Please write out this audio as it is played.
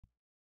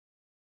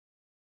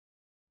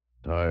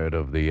Tired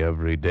of the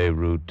everyday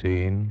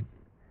routine?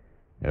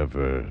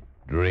 Ever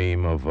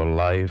dream of a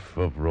life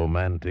of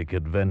romantic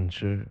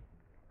adventure?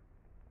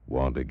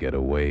 Want to get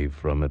away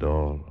from it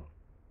all?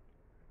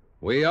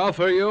 We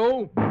offer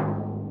you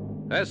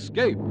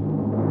Escape.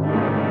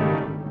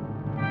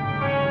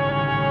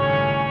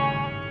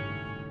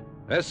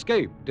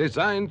 Escape,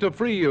 designed to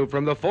free you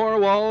from the four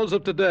walls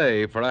of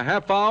today for a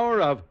half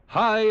hour of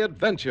high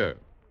adventure.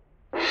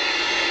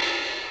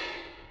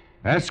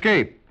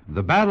 Escape,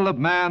 the battle of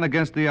man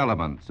against the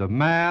elements, of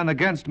man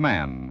against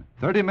man.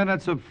 30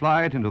 minutes of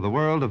flight into the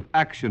world of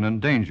action and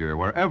danger,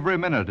 where every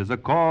minute is a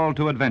call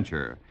to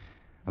adventure.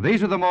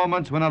 These are the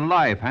moments when a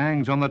life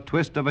hangs on the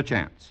twist of a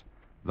chance.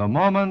 The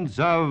moments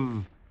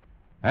of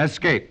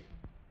escape.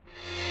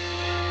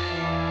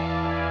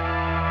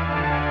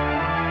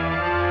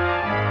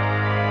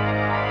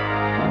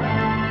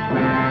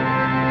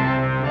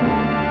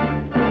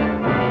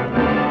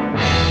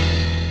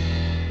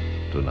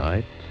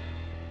 Tonight,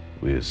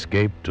 we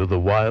escape to the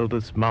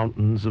wildest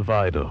mountains of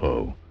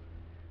Idaho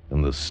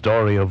in the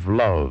story of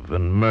love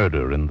and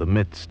murder in the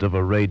midst of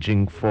a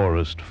raging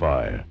forest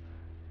fire,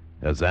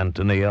 as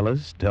Anthony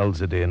Ellis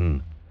tells it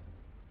in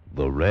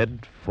The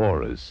Red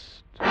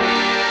Forest.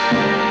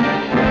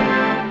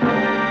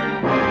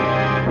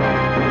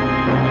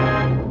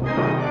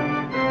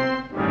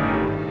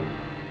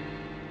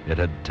 It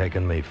had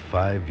taken me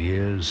 5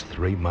 years,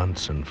 3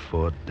 months, and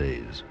 4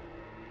 days.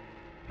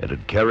 It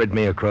had carried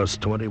me across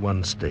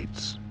 21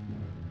 states.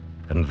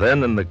 And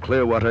then in the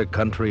Clearwater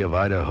country of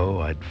Idaho,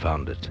 I'd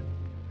found it.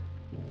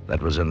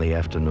 That was in the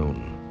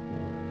afternoon.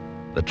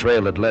 The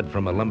trail had led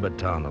from a lumber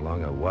town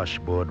along a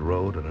washboard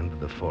road and into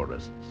the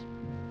forests.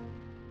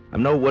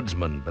 I'm no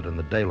woodsman, but in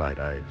the daylight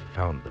I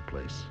found the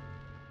place.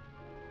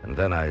 And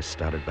then I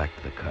started back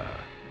to the car.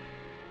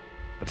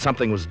 But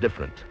something was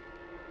different.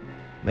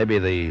 Maybe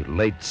the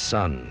late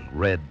sun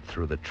red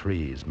through the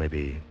trees,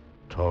 maybe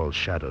tall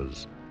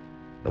shadows.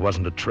 There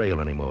wasn't a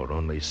trail anymore,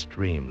 only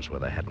streams where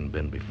there hadn't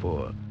been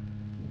before.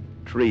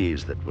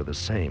 Trees that were the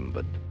same,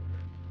 but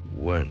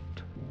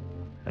weren't.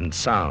 And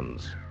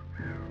sounds.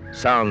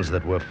 Sounds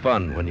that were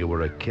fun when you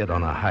were a kid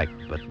on a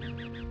hike, but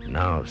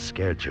now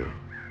scared you.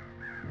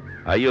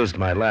 I used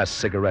my last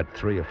cigarette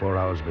 3 or 4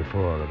 hours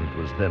before, and it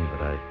was then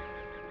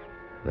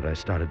that I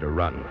started to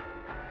run.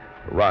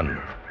 Run.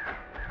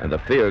 And the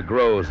fear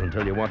grows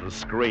until you want to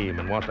scream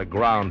and want the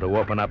ground to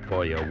open up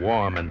for you,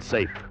 warm and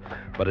safe.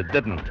 But it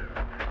didn't.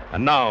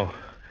 And now,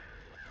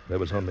 there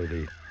was only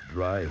the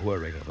dry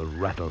whirring of a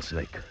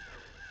rattlesnake,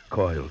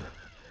 coiled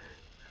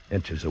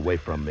inches away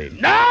from me.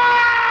 No!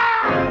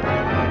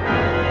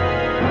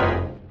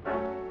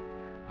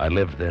 I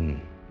lived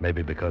then,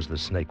 maybe because the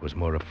snake was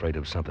more afraid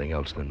of something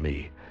else than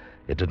me.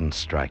 It didn't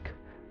strike,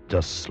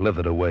 just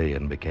slithered away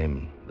and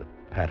became the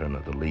pattern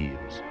of the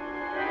leaves.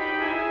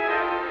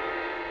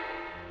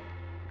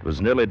 It was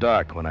nearly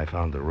dark when I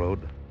found the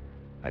road.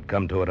 I'd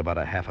come to it about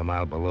a half a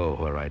mile below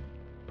where I'd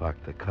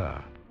parked the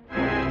car.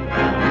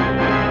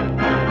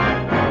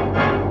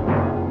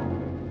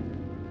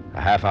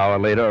 A half hour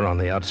later, on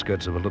the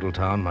outskirts of a little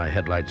town, my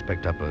headlights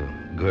picked up a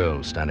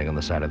girl standing on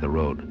the side of the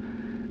road.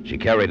 She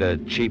carried a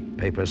cheap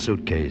paper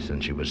suitcase,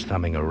 and she was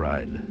thumbing a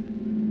ride.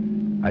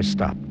 I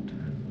stopped.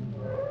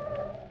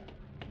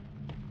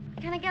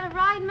 Can I get a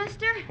ride,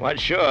 mister? What,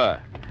 sure.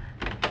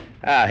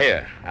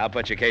 Here, I'll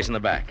put your case in the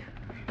back.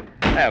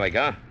 There we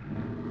go.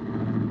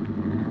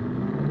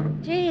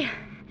 Gee,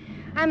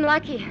 I'm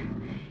lucky.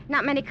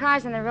 Not many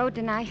cars on the road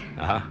tonight.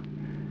 Uh-huh.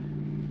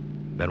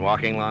 Been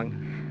walking long?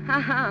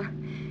 Uh-huh.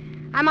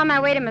 I'm on my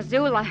way to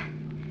Missoula.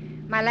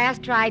 My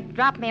last ride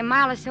dropped me a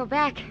mile or so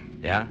back.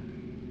 Yeah?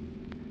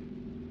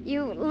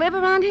 You live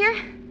around here?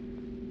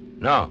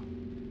 No.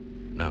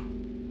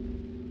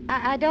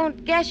 I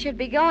don't guess you'd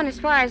be going as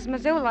far as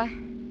Missoula.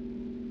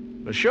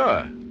 Well,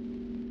 sure.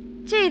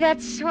 Gee,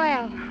 that's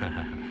swell.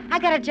 I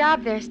got a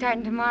job there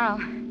starting tomorrow.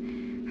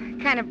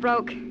 Kind of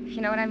broke, if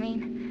you know what I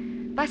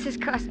mean. Buses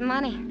cost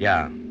money.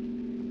 Yeah,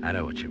 I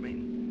know what you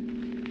mean.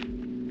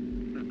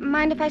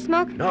 Mind if I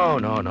smoke? No,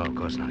 of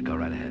course not. Go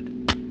right ahead.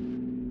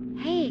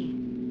 Hey,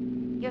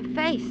 your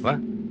face. What?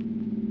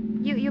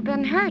 You've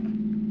been hurt.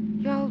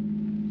 You're all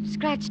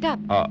scratched up.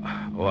 Oh,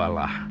 well,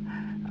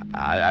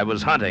 I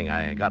was hunting.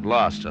 I got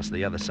lost just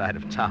the other side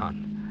of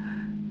town.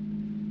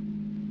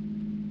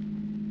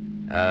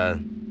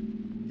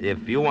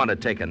 If you want to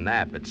take a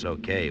nap, it's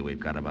okay. We've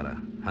got about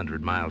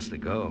 100 miles to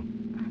go.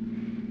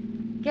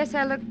 Guess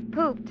I look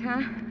pooped,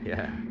 huh?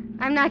 Yeah.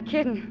 I'm not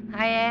kidding.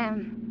 I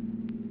am.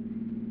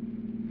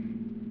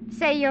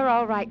 Say you're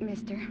all right,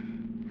 mister.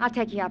 I'll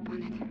take you up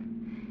on it.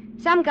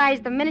 Some guys,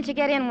 the minute you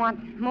get in,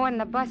 want more than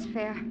the bus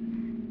fare.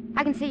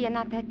 I can see you're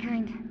not that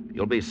kind.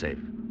 You'll be safe.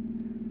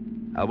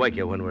 I'll wake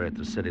you when we're at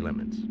the city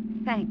limits.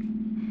 Thanks.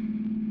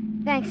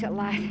 Thanks a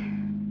lot.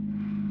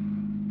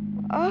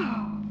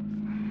 Oh.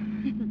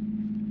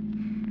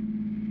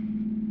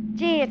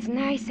 Gee, it's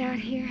nice out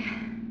here.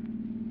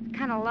 It's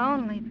kind of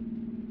lonely, but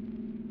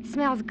it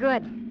smells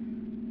good.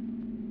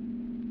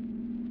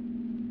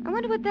 I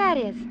wonder what that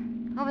is,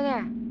 over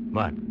there.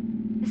 What?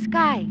 The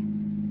sky.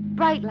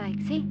 Bright like,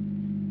 see?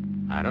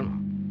 I don't know.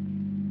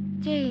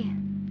 Gee,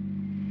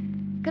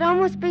 could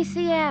almost be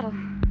Seattle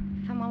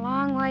from a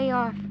long way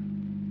off.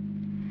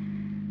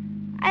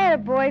 I had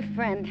a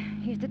boyfriend.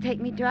 He used to take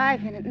me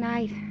driving at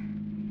night.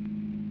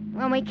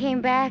 When we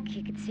came back,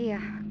 you could see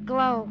a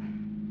glow.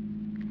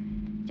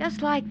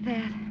 Just like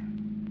that.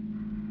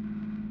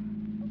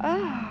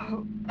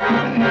 Oh.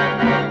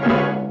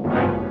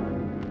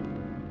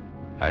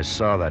 I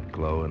saw that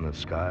glow in the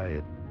sky.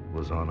 It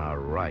was on our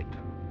right.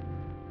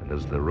 And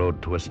as the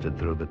road twisted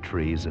through the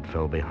trees, it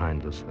fell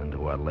behind us, then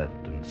to our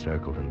left and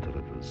circled until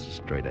it was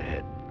straight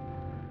ahead.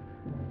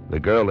 The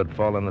girl had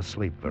fallen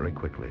asleep very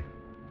quickly.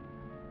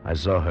 I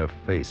saw her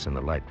face in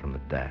the light from the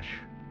dash.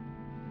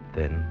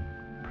 Thin,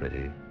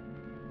 pretty,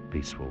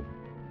 peaceful.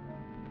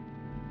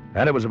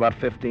 And it was about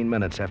 15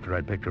 minutes after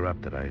I'd picked her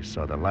up that I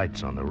saw the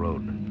lights on the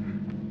road.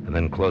 And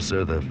then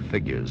closer, the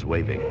figures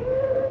waving.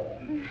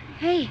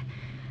 Hey,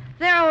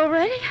 there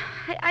already?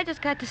 I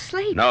just got to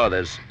sleep. No,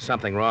 there's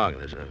something wrong.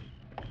 There's a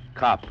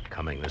cop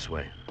coming this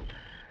way.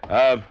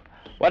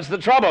 What's the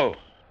trouble?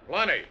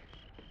 Plenty.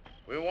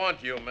 We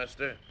want you,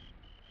 mister.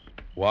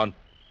 Want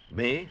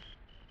me?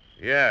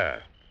 Yeah.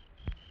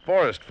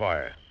 Forest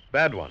fire.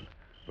 Bad one.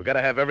 We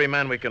gotta have every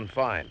man we can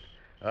find.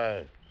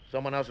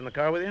 Someone else in the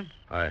car with you?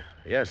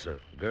 Yes, a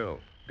girl.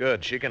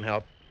 Good, she can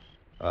help.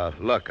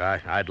 Look,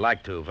 I'd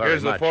like to very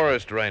Here's much. the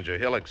forest ranger.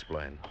 He'll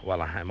explain.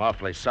 Well, I'm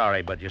awfully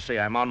sorry, but you see,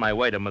 I'm on my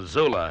way to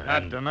Missoula.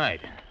 Not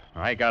tonight.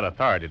 I got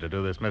authority to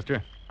do this,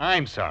 mister.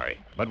 I'm sorry,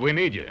 but we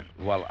need you.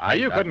 Well,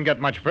 You couldn't get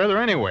much further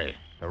anyway.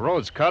 The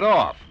road's cut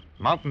off.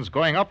 Mountain's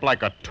going up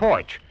like a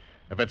torch.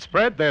 If it's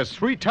spread, there's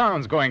 3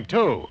 towns going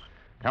too.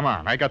 Come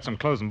on, I got some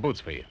clothes and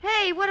boots for you.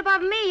 Hey, what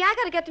about me? I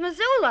gotta get to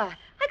Missoula.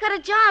 I got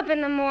a job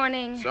in the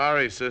morning.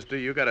 Sorry, sister.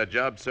 You got a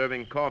job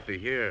serving coffee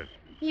here.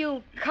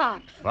 You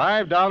cops.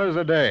 $5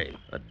 a day.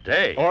 A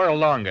day? Or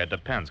longer, it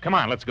depends. Come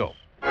on, let's go.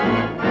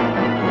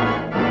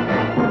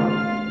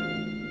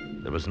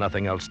 There was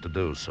nothing else to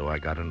do, so I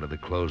got into the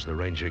clothes the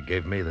ranger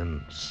gave me,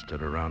 then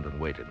stood around and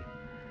waited.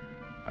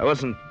 I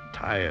wasn't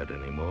tired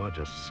anymore,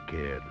 just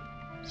scared.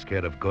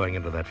 Scared of going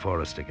into that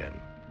forest again.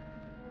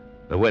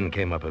 The wind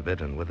came up a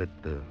bit, and with it,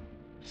 the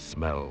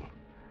smell.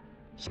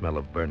 Smell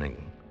of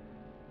burning.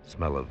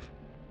 Smell of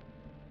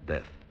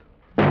death.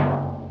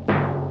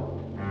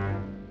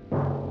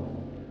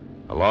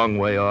 A long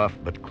way off,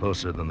 but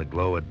closer than the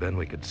glow had been,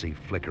 we could see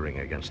flickering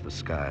against the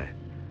sky.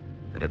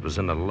 And it was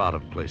in a lot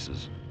of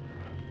places.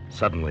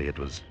 Suddenly, it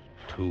was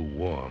too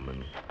warm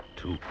and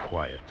too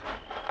quiet.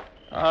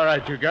 All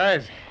right, you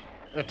guys.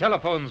 The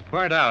telephone's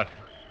burnt out.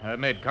 I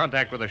made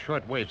contact with a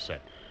short-wave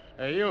set.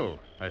 You,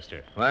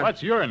 mister. What?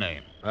 What's your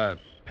name?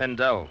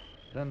 Pendel.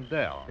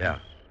 Dundell. Yeah.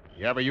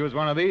 You ever use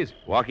one of these?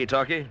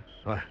 Walkie-talkie?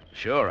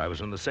 Sure, I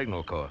was in the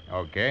signal corps.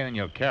 Okay, then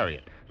you'll carry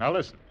it. Now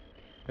listen.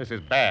 This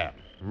is bad.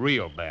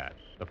 Real bad.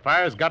 The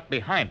fire's got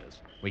behind us.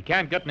 We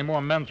can't get any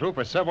more men through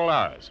for several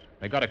hours.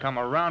 They got to come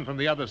around from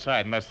the other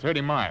side, and that's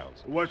 30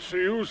 miles. What's the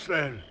use,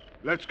 then?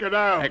 Let's get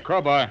out. Hey,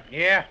 Crowbar.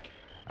 Yeah?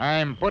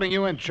 I'm putting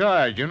you in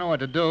charge. You know what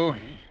to do.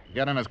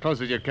 Get in as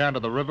close as you can to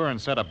the river and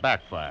set a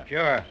backfire.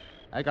 Sure.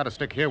 I got to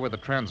stick here with the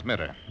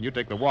transmitter. You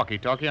take the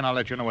walkie-talkie, and I'll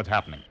let you know what's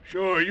happening.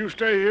 Sure, you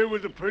stay here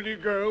with the pretty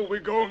girl. We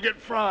go and get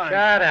fried.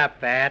 Shut up,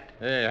 Pat.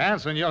 Hey,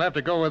 Hanson, you'll have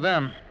to go with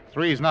them.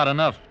 3's not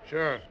enough.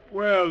 Sure.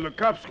 Well, the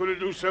cop's going to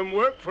do some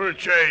work for a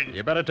change.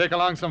 You better take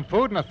along some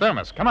food and a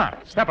thermos. Come on,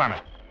 step on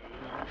it.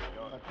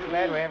 Too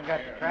bad we haven't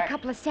got the A track.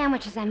 couple of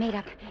sandwiches I made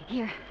up.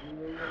 Here.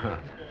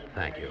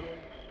 Thank you.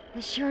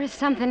 This sure is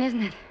something,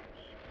 isn't it?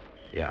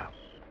 Yeah.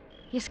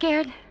 You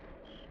scared?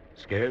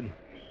 Scared?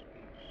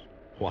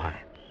 Why?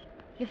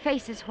 Your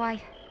face is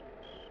white.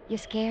 You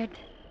scared?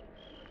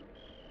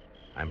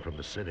 I'm from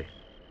the city.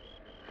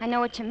 I know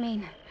what you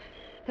mean.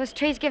 Those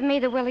trees give me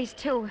the willies,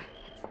 too.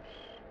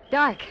 It's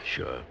dark.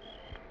 Sure.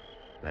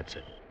 That's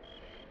it.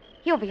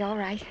 You'll be all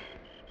right.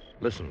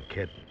 Listen,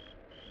 kid.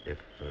 If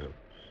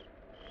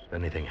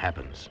anything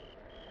happens,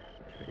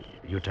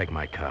 you take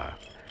my car.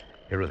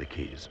 Here are the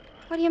keys.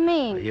 What do you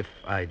mean? If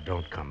I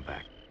don't come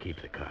back,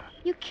 keep the car.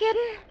 You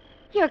kidding?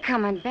 You're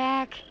coming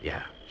back.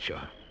 Yeah,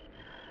 sure.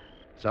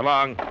 So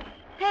long.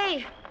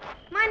 Hey,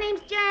 my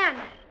name's Jan.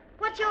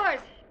 What's yours?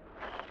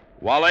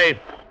 Wally.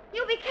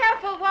 You be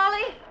careful,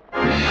 Wally.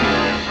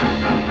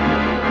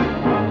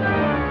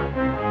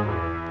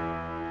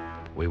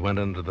 We went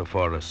into the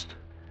forest.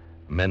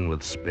 Men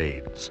with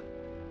spades.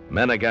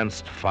 Men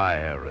against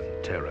fire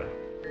and terror.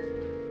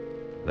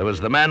 There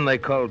was the man they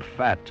called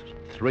Fat,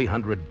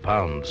 300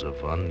 pounds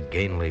of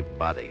ungainly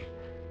body,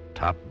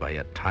 topped by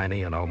a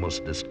tiny and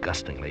almost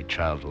disgustingly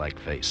childlike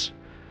face.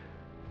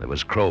 There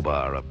was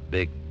Crowbar, a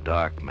big,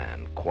 dark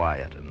man,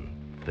 quiet and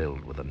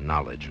filled with a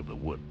knowledge of the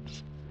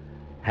woods.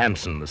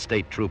 Hanson, the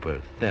state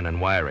trooper, thin and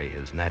wiry,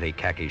 his natty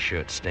khaki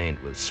shirt stained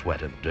with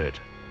sweat and dirt.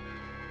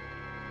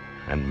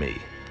 And me.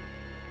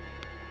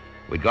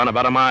 We'd gone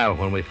about a mile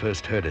when we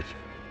first heard it.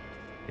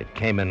 It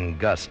came in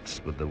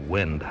gusts with the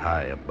wind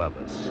high above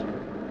us.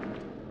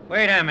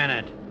 Wait a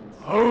minute.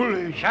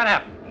 Holy... Shut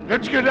up.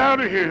 Let's get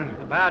out of here.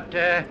 About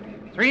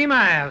 3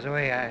 miles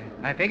away.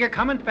 I figure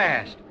coming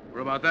fast.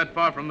 We're about that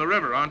far from the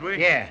river, aren't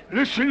we? Yeah.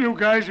 Listen, you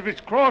guys, if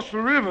it's crossed the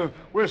river,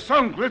 we're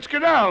sunk. Let's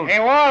get out. Hey,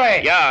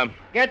 Wally. Yeah.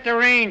 Get the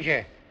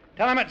ranger.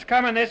 Tell him it's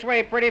coming this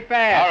way pretty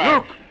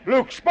fast.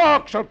 Look,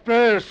 Sparks up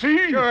there,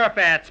 see? Sure,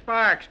 Pat.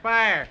 Sparks,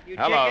 fire. You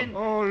Hello. chicken?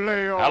 Oh,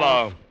 lay off.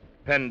 Hello.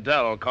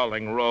 Pendel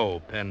calling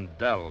Row.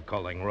 Pendel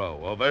calling Row.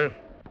 Over.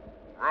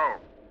 Row.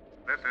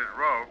 This is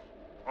Row.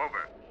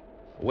 Over.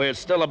 We're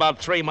still about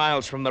 3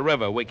 miles from the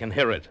river. We can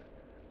hear it.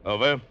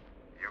 Over.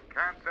 You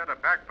can't set a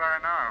backfire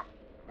now.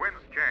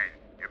 Wind's changed.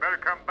 You better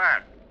come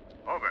back.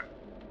 Over.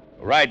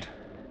 Right.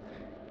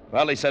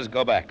 Well, he says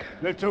go back.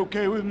 That's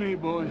okay with me,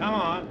 boy. Come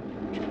on.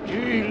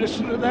 Gee,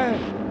 listen to that.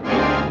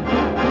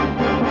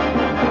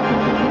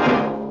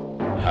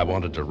 I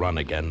wanted to run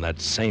again,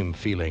 that same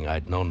feeling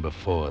I'd known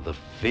before, the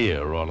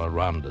fear all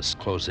around us,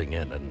 closing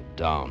in and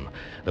down.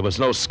 There was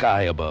no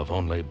sky above,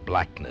 only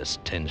blackness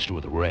tinged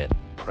with red,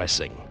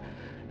 pressing.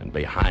 And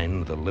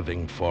behind, the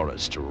living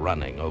forest,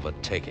 running,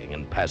 overtaking,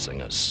 and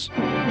passing us.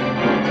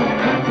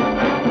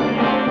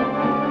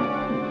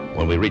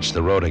 When we reached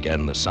the road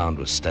again, the sound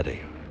was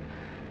steady.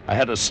 I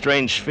had a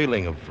strange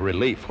feeling of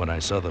relief when I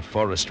saw the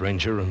forest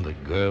ranger and the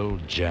girl,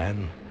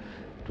 Jan.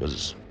 It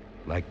was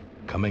like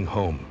coming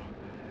home.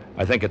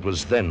 I think it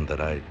was then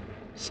that I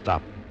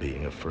stopped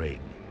being afraid.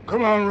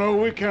 Come on, Row.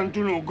 We can't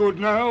do no good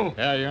now.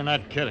 Yeah, you're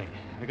not kidding.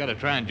 We gotta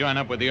try and join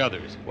up with the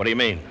others. What do you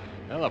mean?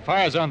 Well, the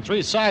fire's on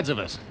 3 sides of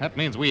us. That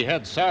means we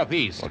head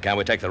southeast. Well, can't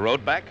we take the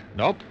road back?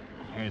 Nope.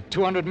 There's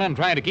 200 men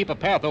trying to keep a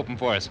path open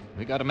for us.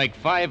 We gotta make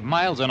 5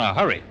 miles in a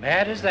hurry.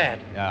 Bad as that.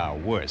 Yeah,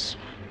 worse.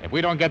 If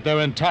we don't get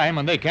there in time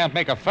and they can't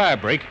make a fire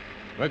break,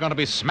 we're gonna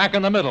be smack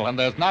in the middle, and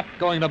there's not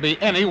going to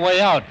be any way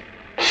out.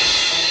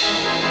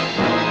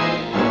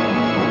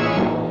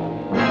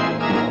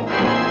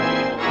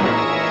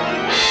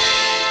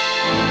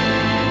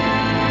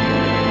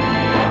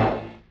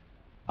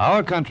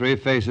 Our country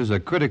faces a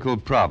critical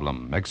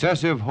problem: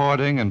 excessive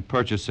hoarding and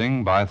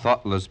purchasing by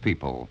thoughtless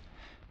people.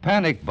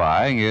 Panic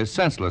buying is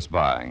senseless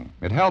buying.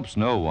 It helps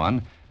no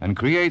one and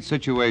creates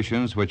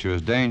situations which are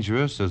as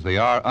dangerous as they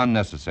are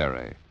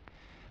unnecessary.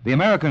 The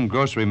American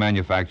Grocery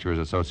Manufacturers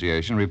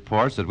Association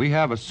reports that we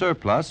have a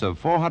surplus of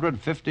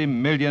 450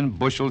 million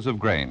bushels of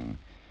grain.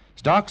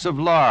 Stocks of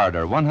lard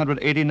are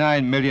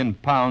 189 million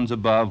pounds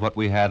above what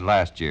we had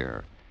last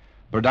year.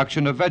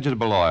 Production of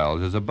vegetable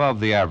oils is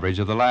above the average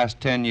of the last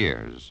 10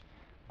 years.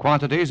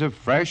 Quantities of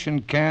fresh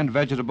and canned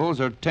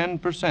vegetables are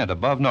 10%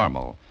 above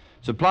normal.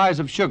 Supplies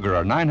of sugar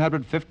are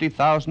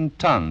 950,000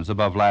 tons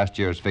above last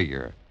year's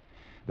figure.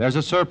 There's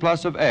a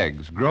surplus of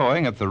eggs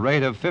growing at the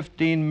rate of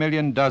 15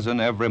 million dozen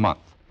every month.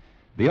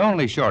 The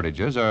only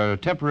shortages are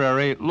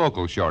temporary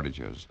local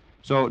shortages,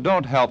 so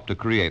don't help to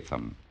create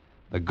them.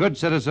 The good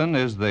citizen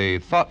is the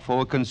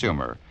thoughtful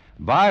consumer.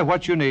 Buy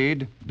what you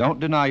need.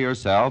 Don't deny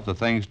yourself the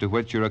things to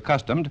which you're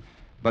accustomed,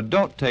 but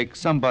don't take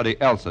somebody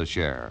else's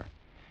share.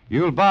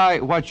 You'll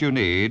buy what you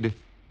need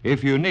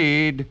if you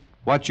need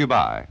what you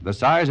buy. The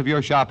size of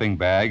your shopping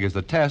bag is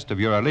the test of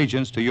your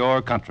allegiance to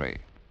your country.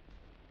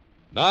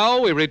 Now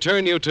we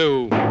return you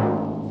to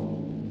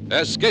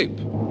Escape.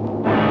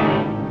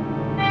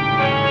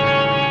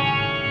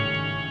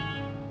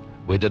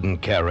 We didn't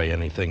carry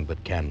anything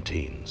but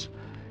canteens.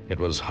 It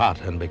was hot,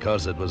 and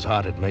because it was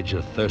hot, it made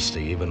you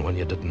thirsty even when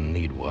you didn't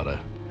need water.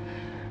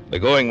 The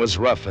going was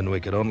rough, and we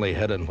could only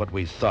head in what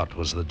we thought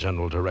was the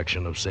general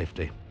direction of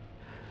safety.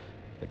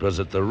 It was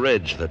at the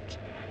ridge that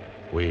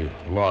we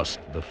lost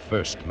the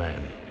first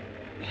man.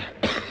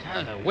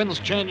 The wind's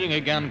changing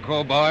again,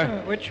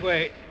 Crowbar. Which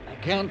way? I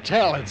can't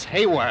tell. It's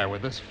haywire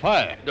with this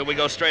fire. Do we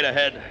go straight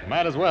ahead?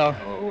 Might as well.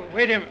 Oh,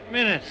 wait a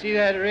minute. See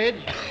that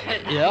ridge?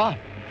 Yeah?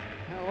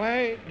 Now,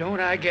 why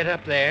don't I get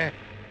up there?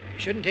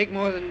 Shouldn't take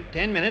more than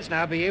 10 minutes, and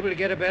I'll be able to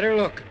get a better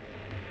look.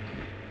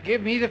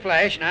 Give me the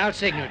flash, and I'll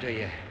signal to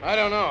you. I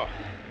don't know.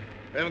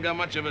 We haven't got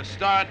much of a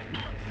start.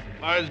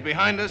 Fire's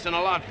behind us and a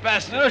lot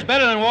faster. Well, it's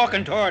better than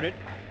walking toward it.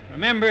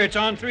 Remember, it's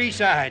on 3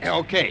 sides.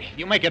 Okay.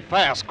 You make it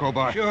fast,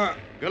 Crowbar. Sure.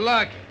 Good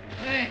luck.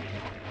 Hey.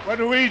 What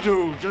do we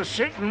do? Just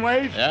sit and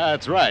wait? Yeah,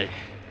 that's right.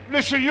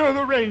 Listen, you're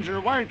the ranger.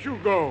 Why don't you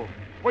go?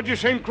 What'd you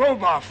send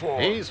Crowbar for?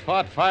 He's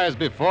fought fires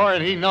before,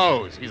 and he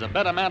knows. He's a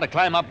better man to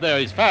climb up there.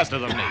 He's faster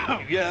than me.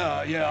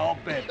 Yeah, I'll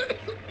bet.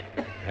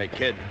 Hey,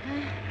 kid.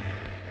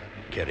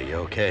 Kid, are you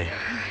okay?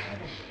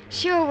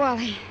 Sure,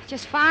 Wally.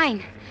 Just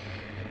fine.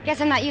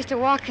 Guess I'm not used to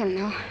walking,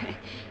 though.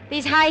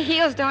 These high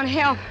heels don't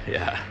help.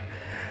 Yeah.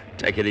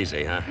 Take it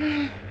easy, huh?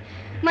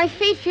 My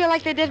feet feel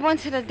like they did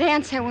once at a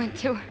dance I went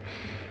to.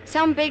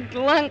 Some big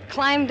lunk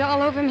climbed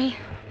all over me.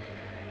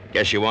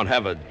 Guess you won't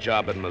have a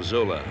job in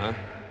Missoula, huh?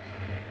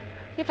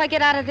 If I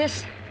get out of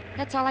this,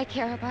 that's all I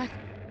care about.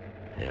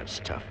 Yeah, it's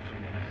tough.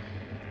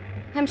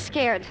 I'm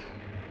scared.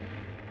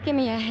 Give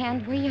me a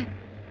hand, will you?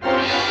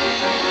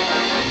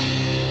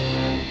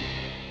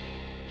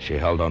 She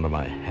held onto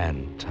my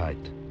hand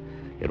tight.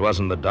 It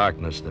wasn't the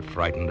darkness that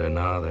frightened her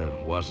now. There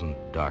wasn't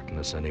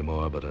darkness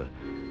anymore, but a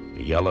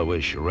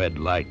yellowish red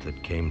light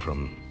that came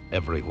from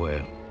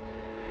everywhere.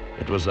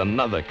 It was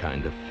another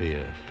kind of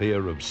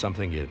fear of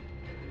something you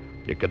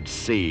You could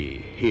see,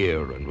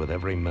 hear, and with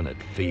every minute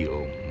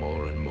feel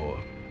more and more.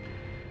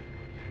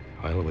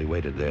 Well, we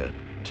waited there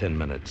 10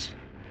 minutes,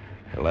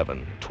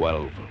 11,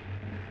 12,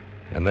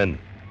 and then...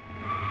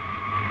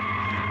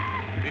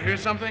 You hear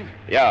something?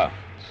 Yeah.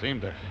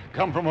 Seemed to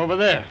come from over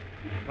there.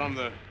 From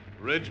the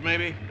ridge,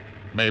 maybe?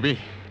 Maybe.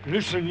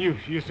 Listen,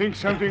 you think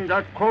something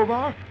got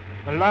Crowbar?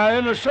 A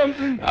lion or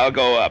something? I'll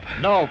go up.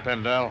 No,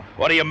 Pendel.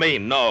 What do you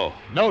mean, no?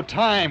 No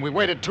time. We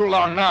waited too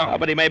long now.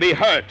 But he may be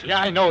hurt.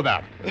 Yeah, I know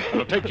that.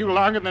 It'll take you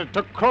longer than it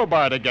took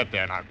Crowbar to get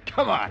there. Now,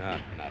 come on.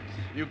 Nuts.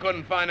 You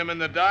couldn't find him in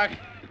the dark?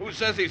 Who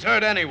says he's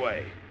hurt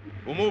anyway?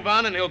 We'll move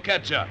on and he'll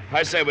catch up.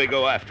 I say we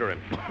go after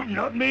him.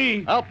 Not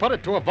me. I'll put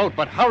it to a vote,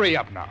 but hurry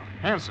up now.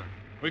 Hanson.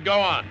 We go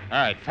on.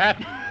 All right, Fat.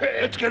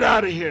 Let's get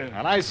out of here.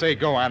 And I say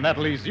go on. That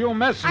leaves you,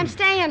 Miss. I'm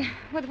staying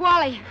with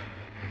Wally.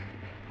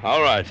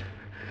 All right.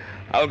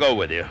 I'll go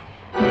with you.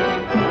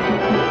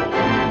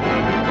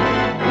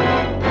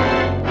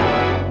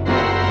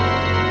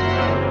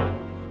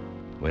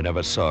 We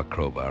never saw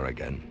Crowbar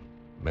again.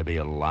 Maybe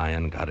a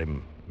lion got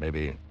him.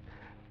 Maybe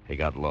he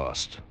got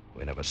lost.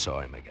 We never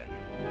saw him again.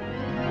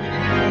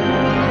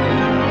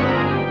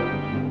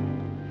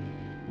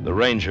 The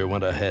ranger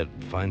went ahead,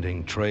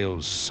 finding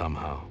trails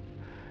somehow,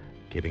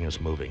 keeping us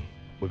moving.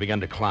 We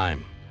began to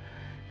climb,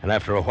 and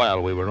after a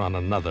while we were on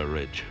another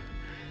ridge.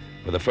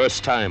 For the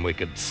first time we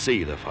could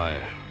see the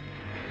fire.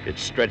 It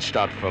stretched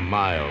out for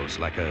miles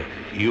like a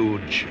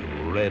huge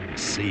red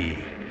sea.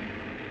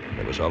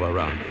 It was all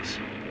around us.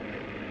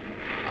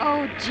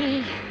 Oh,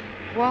 gee,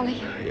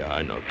 Wally. Yeah,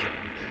 I know, kid.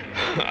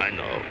 I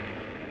know.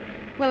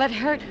 Will it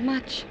hurt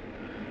much?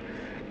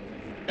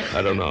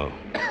 I don't know.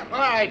 All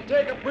right,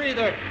 take a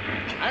breather.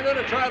 I'm going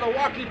to try the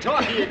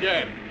walkie-talkie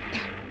again.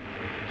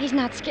 He's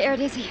not scared,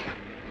 is he?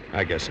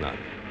 I guess not.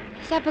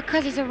 Is that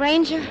because he's a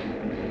ranger?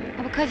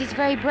 Or because he's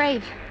very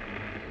brave?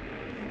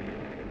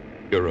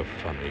 You're a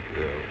funny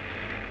girl.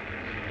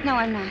 No,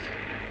 I'm not.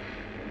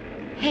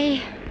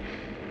 Hey,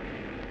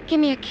 give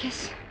me a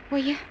kiss, will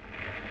you?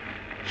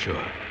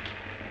 Sure.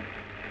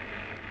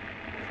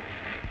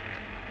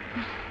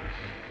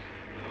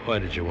 Why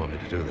did you want me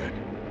to do that?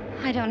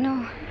 I don't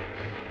know.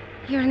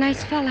 You're a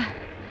nice fella.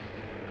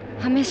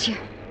 I miss you.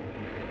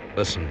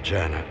 Listen,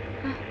 Jan,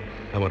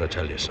 I want to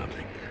tell you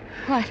something.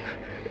 What?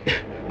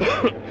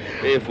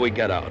 If we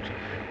get out,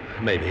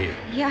 maybe...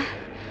 Yeah?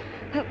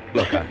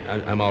 Look,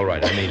 I'm all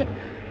right. I mean,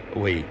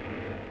 we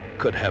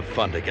could have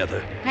fun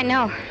together. I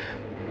know.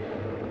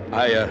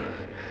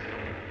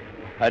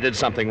 I did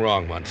something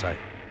wrong once.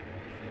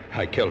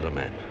 I killed a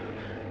man.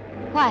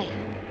 Why?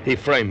 He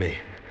framed me.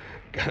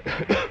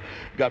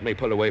 Got me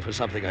put away for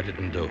something I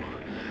didn't do.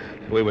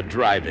 We were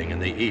driving in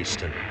the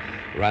east and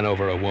ran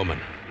over a woman.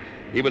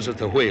 He was at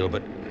the wheel,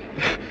 but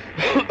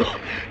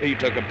he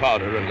took a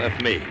powder and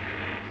left me.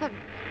 But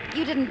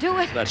you didn't do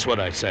it. That's what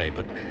I say,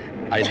 but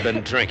I'd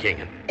been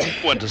drinking and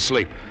went to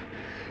sleep.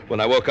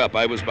 When I woke up,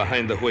 I was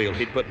behind the wheel.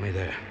 He'd put me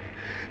there.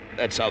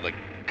 That's how the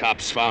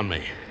cops found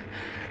me.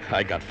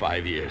 I got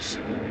 5 years.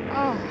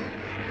 Oh.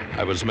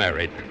 I was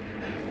married.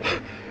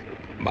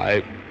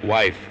 My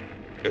wife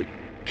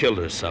killed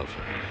herself.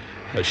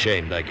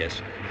 Ashamed, I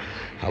guess.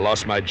 I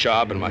lost my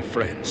job and my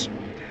friends.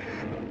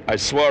 I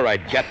swore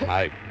I'd get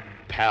my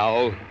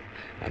pal,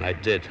 and I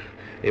did.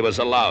 He was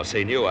a louse.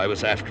 He knew I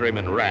was after him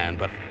and ran,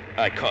 but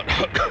I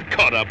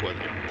caught up with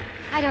him.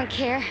 I don't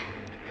care.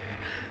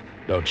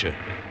 Don't you?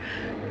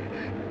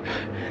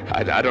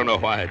 I don't know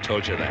why I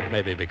told you that.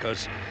 Maybe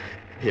because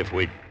if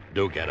we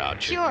do get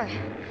out, you... Sure.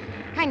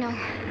 I know.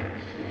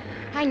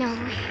 I know.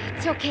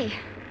 It's okay.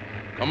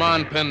 Come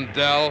on,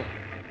 Pendel.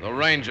 The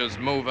ranger's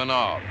moving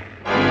off.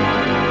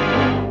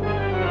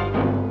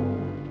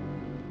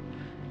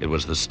 It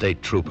was the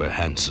state trooper,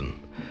 Hanson.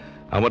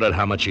 I wondered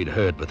how much he'd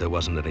heard, but there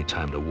wasn't any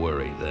time to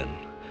worry then.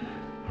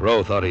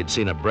 Rowe thought he'd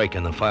seen a break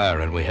in the fire,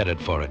 and we headed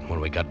for it.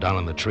 When we got down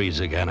in the trees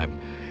again, I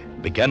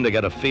began to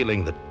get a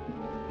feeling that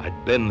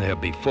I'd been there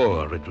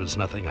before. It was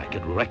nothing I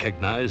could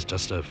recognize,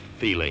 just a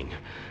feeling.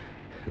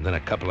 And then a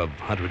couple of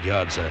 100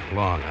 yards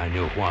along, I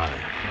knew why.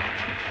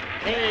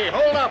 Hey,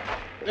 hold up.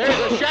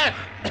 There's a shack.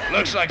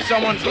 Looks like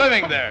someone's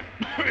living there.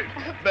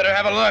 Better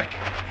have a look.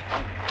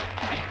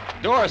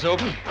 Door's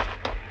open.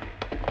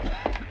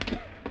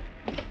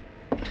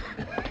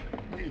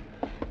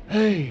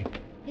 Hey.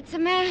 It's a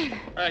man.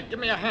 All right, give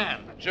me a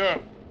hand. Sure.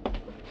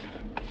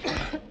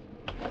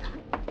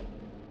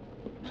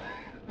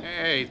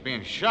 Hey, he's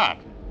being shot.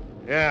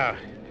 Yeah.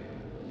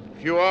 A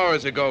few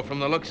hours ago, from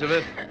the looks of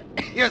it.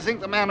 You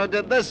think the man who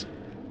did this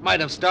might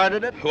have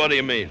started it? What do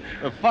you mean?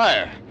 The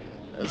fire.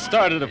 It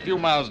started a few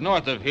miles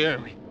north of here.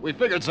 We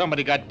figured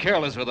somebody got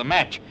careless with a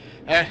match.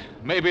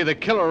 Maybe the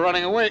killer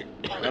running away.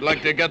 I'd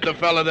like to get the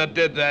fella that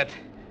did that.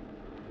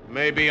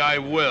 Maybe I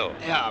will.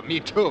 Yeah, me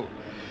too.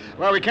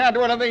 Well, we can't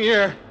do anything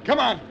here. Come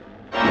on.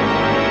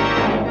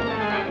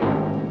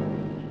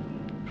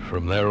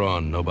 From there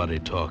on, nobody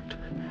talked.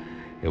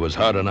 It was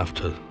hard enough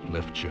to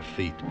lift your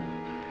feet.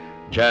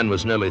 Jan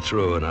was nearly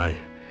through, and I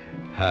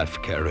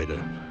half carried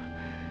her.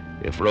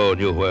 If Rowe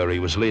knew where he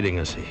was leading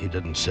us, he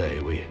didn't say.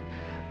 We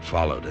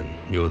followed and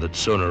knew that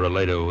sooner or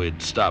later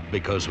we'd stop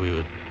because we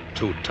were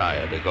too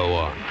tired to go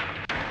on.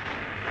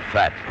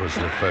 Fat was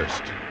the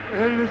first.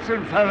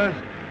 Listen, fellas.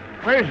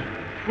 Wait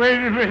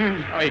a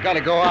minute. Oh, you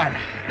gotta go on.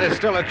 There's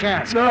still a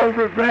chance. No,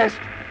 but rest.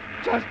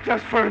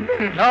 Just for a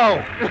minute.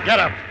 No! Get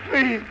up!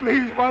 Please,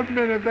 1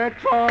 minute,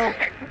 that's all.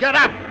 Get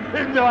up!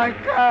 No, I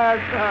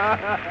can't.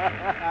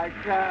 I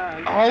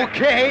can't.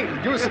 Okay,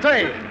 you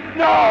stay.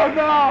 No.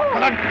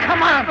 Well, then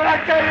come on. But I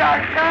tell you, I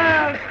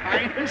can't.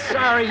 I'm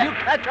sorry. You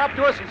catch up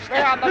to us and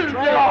stay on the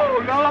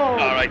trail. No.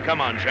 All right,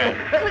 come on, Jan.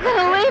 We're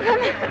gonna leave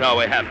him. No,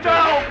 we have to.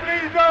 No,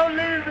 please don't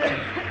leave me.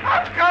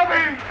 I'm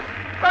coming.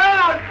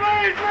 Fellas,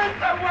 please,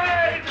 listen,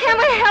 wait. Can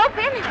we help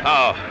him?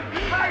 Oh,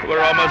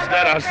 we're almost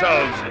dead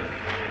ourselves.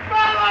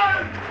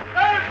 Fellas,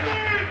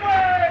 please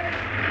wait.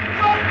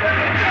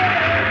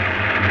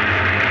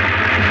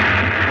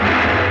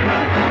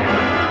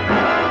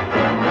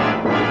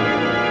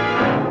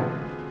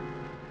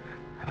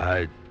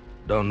 I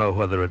don't know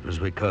whether it was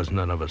because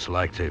none of us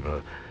liked him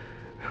or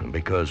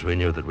because we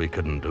knew that we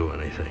couldn't do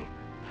anything.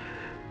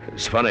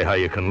 It's funny how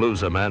you can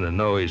lose a man and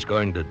know he's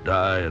going to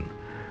die and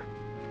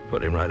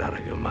put him right out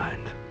of your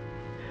mind.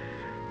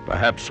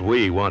 Perhaps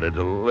we wanted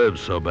to live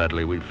so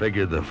badly we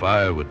figured the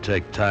fire would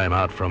take time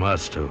out from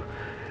us to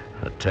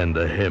attend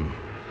to him.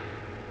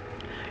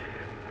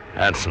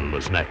 Hanson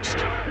was next.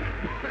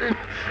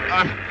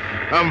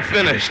 I'm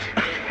finished.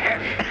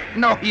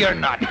 No, you're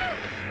not.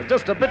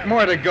 Just a bit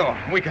more to go.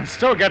 We can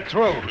still get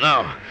through.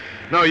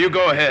 No, you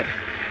go ahead.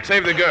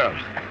 Save the girl.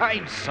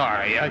 I'm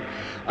sorry.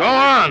 Go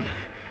on.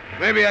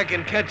 Maybe I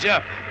can catch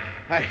up.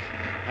 I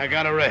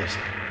gotta rest.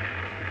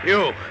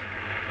 You,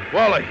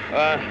 Wally,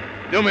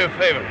 do me a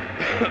favor.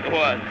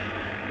 What?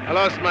 I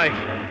lost my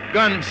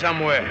gun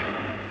somewhere.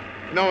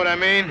 You know what I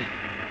mean?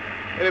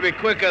 It'll be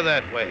quicker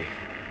that way.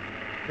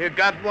 You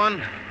got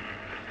one?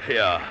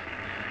 Yeah.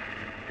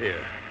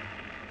 Here.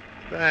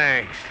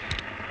 Thanks.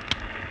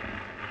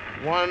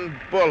 1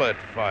 bullet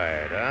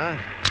fired, huh?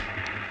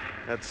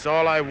 That's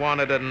all I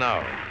wanted to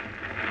know.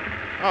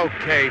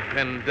 Okay,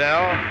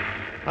 Pindell.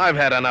 I've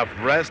had enough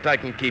rest. I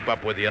can keep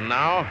up with you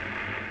now.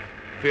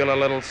 Feel a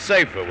little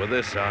safer with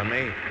this on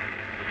me.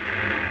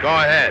 Go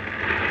ahead.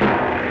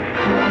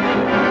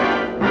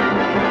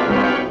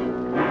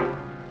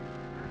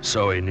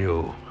 So he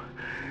knew.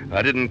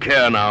 I didn't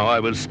care now. I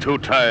was too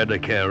tired to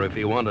care. If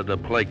he wanted to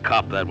play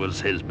cop, that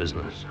was his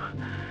business.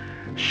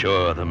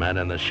 Sure, the man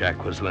in the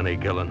shack was Lenny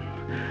Gillen.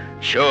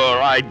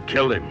 Sure, I'd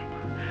killed him.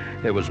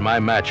 It was my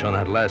match on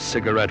that last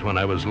cigarette when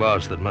I was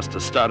lost that must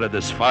have started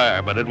this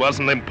fire, but it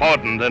wasn't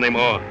important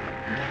anymore.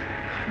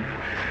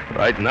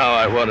 Right now,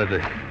 I wanted to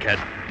get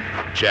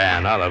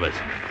Jan out of it.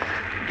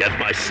 Get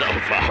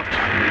myself out.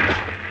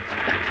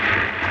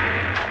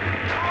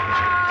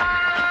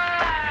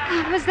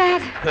 What was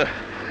that?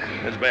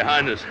 It's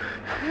behind us.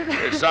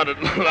 It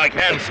sounded like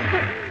Hanson.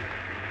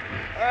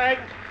 All right.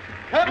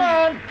 Come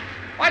on.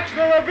 Watch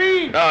the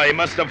ravine. Oh, he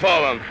must have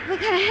fallen. We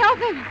gotta help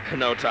him.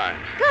 No time.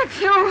 Got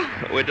to.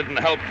 We didn't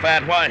help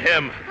Fat. Why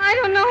him? I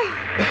don't know.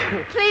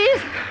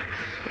 Please.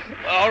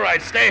 All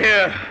right, stay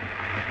here.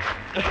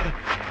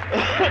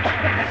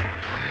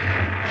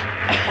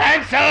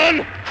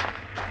 Hanson!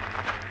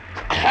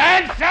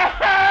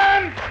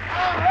 Hanson!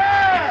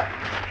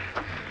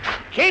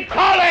 Keep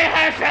calling,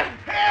 Hanson!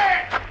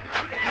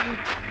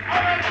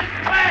 Over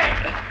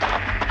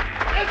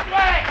this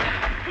way.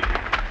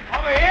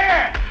 Over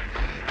here.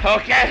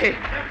 Okay.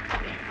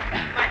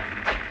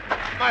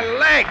 My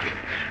leg.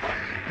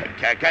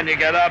 Can you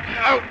get up?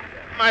 Oh,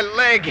 my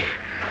leg.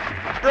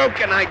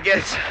 Broken, I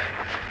guess.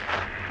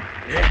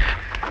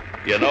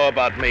 You know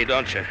about me,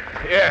 don't you?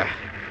 Yeah,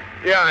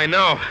 I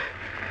know.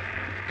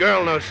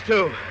 Girl knows,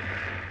 too.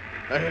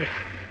 I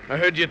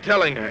heard you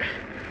telling her.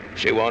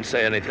 She won't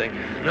say anything.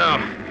 No,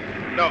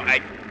 I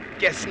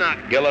guess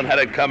not. Gillen had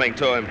it coming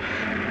to him.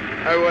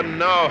 I wouldn't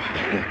know.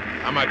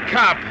 I'm a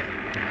cop.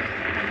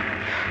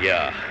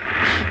 Yeah.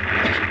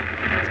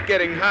 It's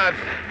getting hot.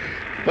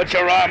 Put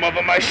your arm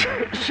over my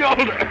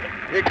shoulder.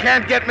 You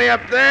can't get me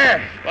up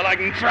there. Well, I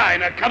can try.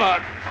 Now, come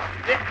on.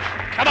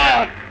 Come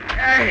on.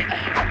 Hey.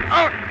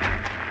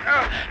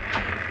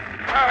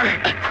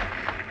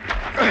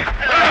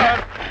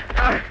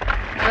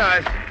 No,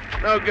 it's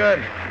no good.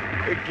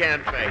 We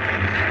can't make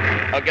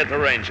it. I'll get the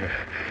ranger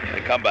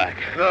and come back.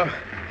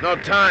 No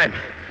time.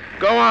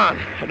 Go on.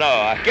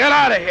 No, Get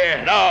out of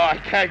here. No, I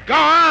can't. Go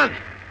on.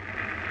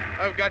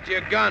 I've got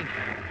your gun.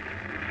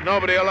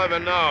 Nobody will ever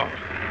know.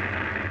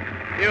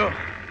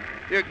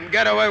 You can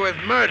get away with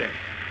murder.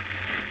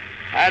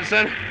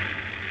 Hanson,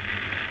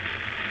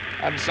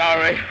 I'm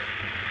sorry.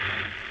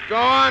 Go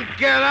on,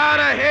 get out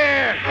of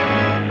here.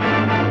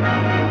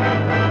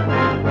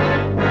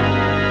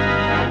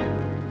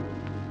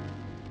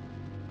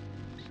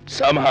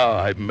 Somehow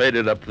I made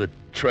it up the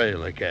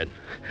trail again.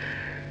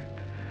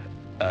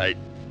 I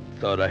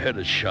thought I heard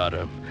a shot.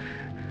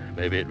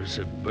 Maybe it was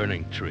a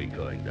burning tree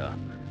going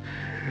down.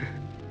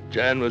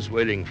 Jan was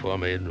waiting for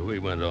me, and we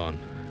went on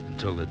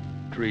until the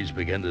trees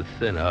began to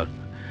thin out,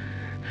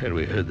 and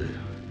we heard the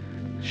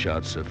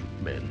shots of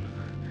men.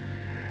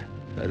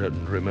 I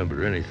don't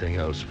remember anything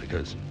else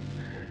because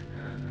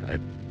I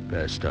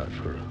passed out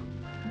for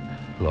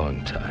a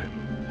long time.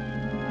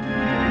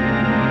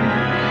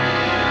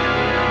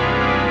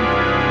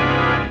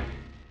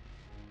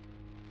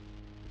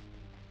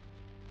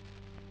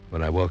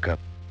 When I woke up,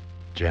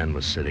 Jan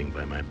was sitting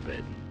by my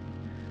bed.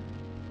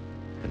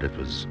 And it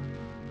was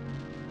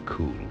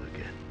cool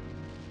again.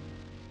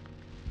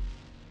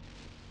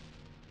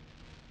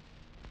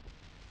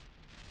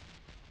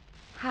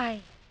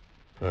 Hi.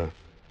 Huh?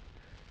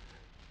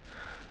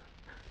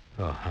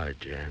 Oh, hi,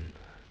 Jan.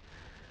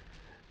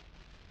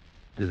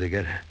 Did they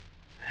get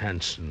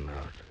Hanson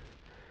out?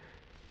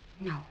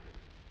 No.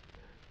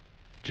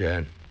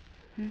 Jan,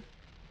 Hmm?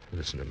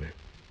 listen to me.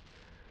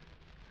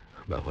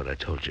 About what I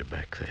told you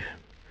back there.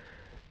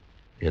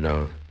 You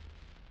know,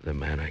 the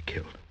man I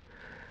killed.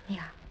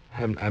 Yeah.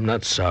 I'm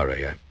not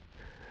sorry.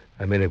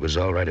 I mean, it was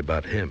all right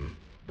about him,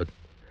 but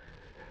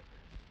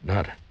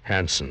not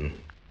Hanson,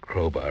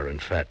 Crowbar,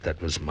 and Fat.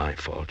 That was my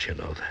fault, you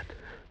know that.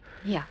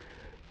 Yeah.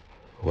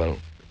 Well,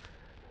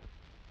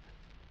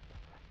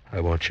 I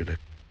want you to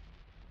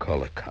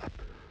call a cop.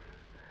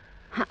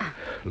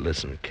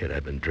 Listen, kid,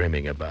 I've been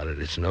dreaming about it.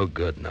 It's no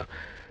good now.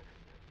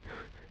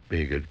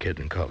 Be a good kid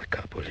and call a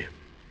cop, will you?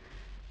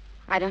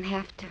 I don't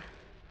have to.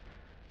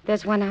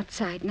 There's one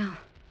outside now.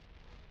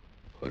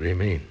 What do you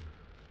mean?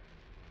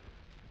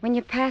 When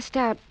you passed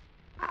out,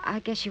 I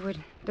guess you were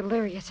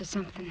delirious or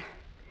something.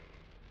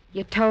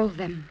 You told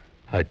them.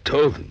 I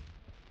told them.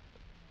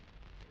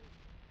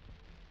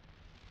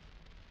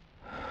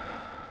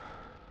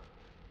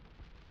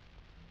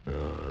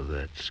 Oh,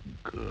 that's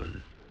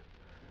good.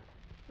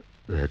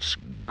 That's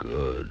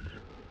good.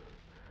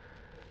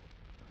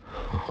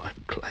 Oh,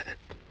 I'm glad.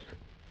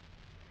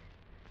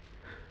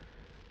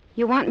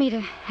 You want me to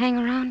hang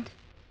around?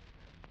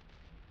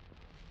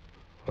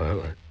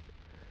 Well,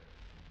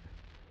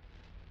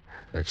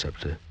 that's up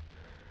to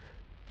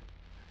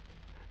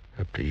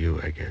you,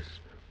 I guess.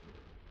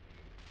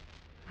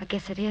 I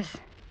guess it is.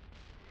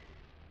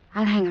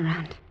 I'll hang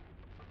around.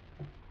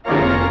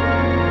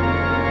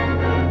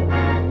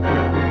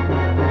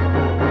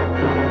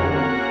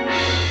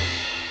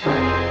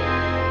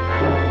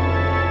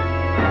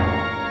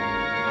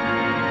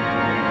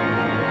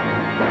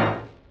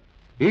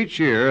 Each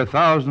year,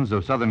 thousands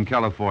of Southern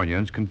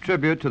Californians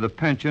contribute to the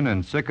pension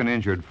and sick and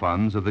injured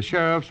funds of the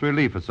Sheriff's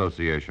Relief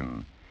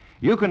Association.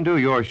 You can do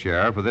your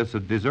share for this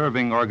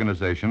deserving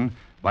organization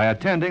by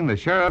attending the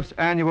Sheriff's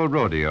Annual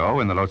Rodeo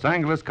in the Los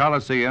Angeles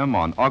Coliseum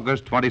on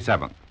August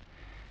 27th.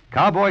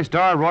 Cowboy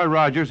star Roy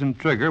Rogers and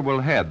Trigger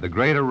will head the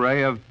great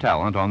array of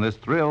talent on this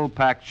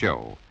thrill-packed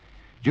show.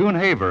 June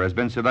Haver has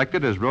been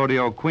selected as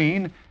rodeo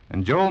queen,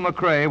 and Joel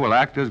McRae will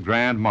act as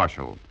grand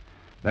marshal.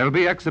 There will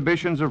be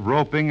exhibitions of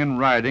roping and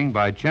riding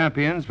by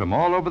champions from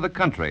all over the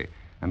country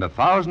and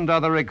 1,000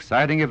 other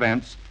exciting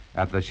events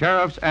at the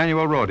Sheriff's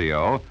Annual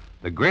Rodeo,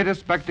 the greatest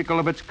spectacle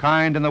of its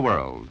kind in the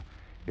world.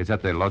 It's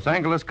at the Los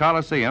Angeles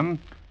Coliseum,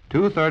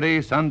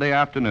 2:30 Sunday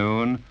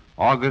afternoon,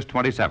 August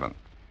 27th.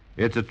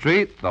 It's a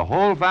treat the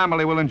whole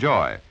family will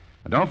enjoy.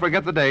 And don't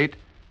forget the date,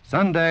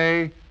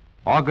 Sunday,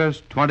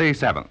 August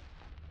 27th.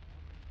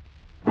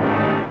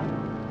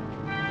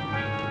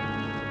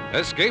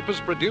 Escape is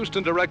produced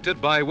and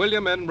directed by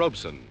William N.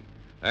 Robeson,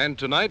 and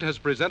tonight has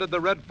presented The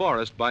Red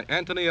Forest by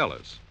Anthony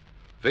Ellis.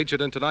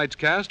 Featured in tonight's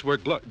cast were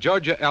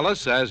Georgia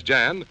Ellis as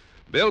Jan,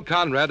 Bill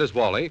Conrad as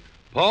Wally,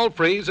 Paul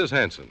Freese as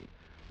Hanson,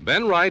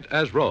 Ben Wright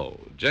as Roe,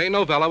 Jay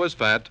Novello as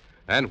Fat,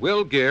 and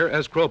Will Gear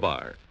as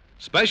Crowbar.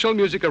 Special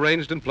music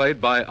arranged and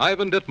played by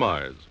Ivan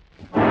Ditmars.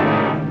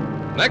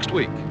 Next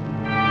week.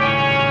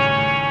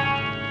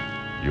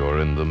 You're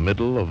in the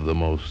middle of the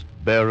most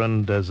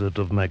barren desert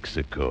of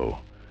Mexico,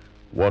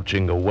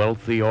 watching a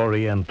wealthy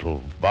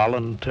Oriental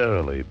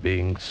voluntarily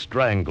being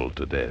strangled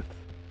to death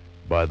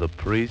by the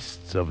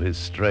priests of his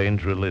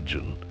strange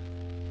religion,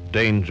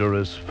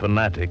 dangerous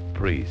fanatic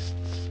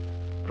priests,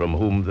 from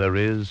whom there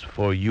is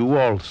for you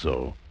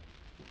also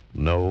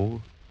no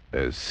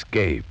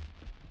escape.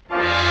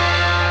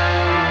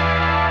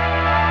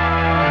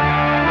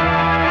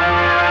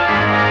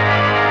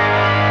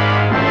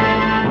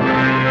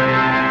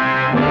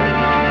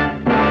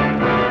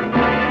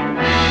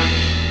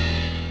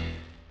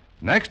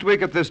 Next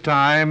week at this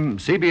time,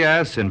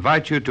 CBS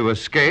invites you to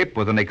escape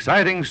with an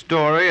exciting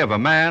story of a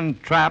man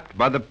trapped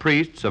by the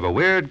priests of a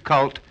weird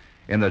cult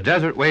in the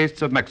desert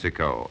wastes of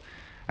Mexico,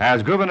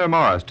 as Gouverneur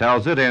Morris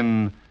tells it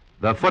in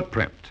The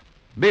Footprint.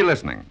 Be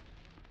listening.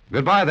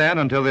 Goodbye then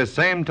until this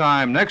same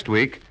time next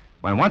week,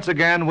 when once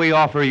again we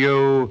offer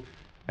you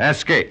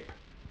Escape.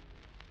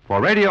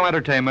 For radio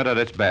entertainment at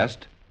its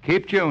best,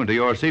 keep tuned to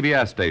your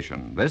CBS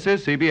station. This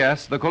is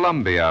CBS, the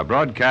Columbia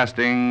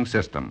Broadcasting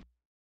System.